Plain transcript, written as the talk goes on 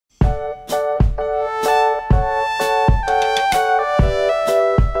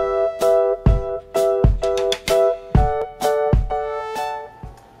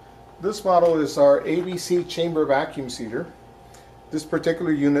this model is our AVC Chamber Vacuum Sealer. This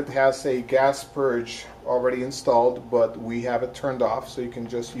particular unit has a gas purge already installed, but we have it turned off, so you can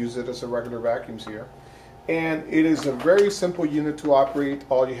just use it as a regular vacuum sealer. And it is a very simple unit to operate.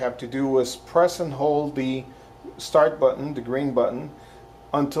 All you have to do is press and hold the start button, the green button,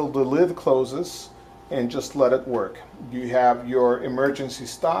 until the lid closes, and just let it work. You have your emergency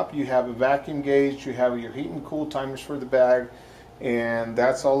stop, you have a vacuum gauge, you have your heat and cool timers for the bag, and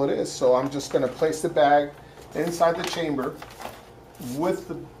that's all it is. So I'm just going to place the bag inside the chamber with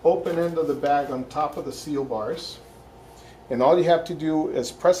the open end of the bag on top of the seal bars. And all you have to do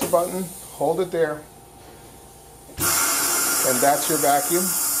is press a button, hold it there, and that's your vacuum.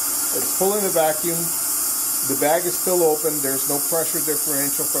 It's pulling the vacuum. The bag is still open. There's no pressure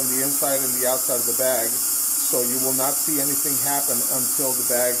differential from the inside and the outside of the bag, so you will not see anything happen until the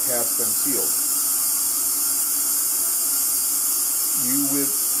bag has been sealed.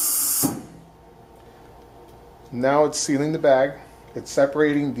 Now it's sealing the bag. It's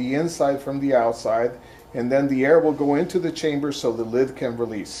separating the inside from the outside, and then the air will go into the chamber so the lid can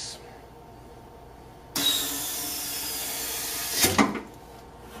release.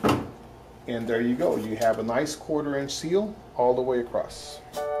 And there you go. You have a nice 1/4 inch seal all the way across.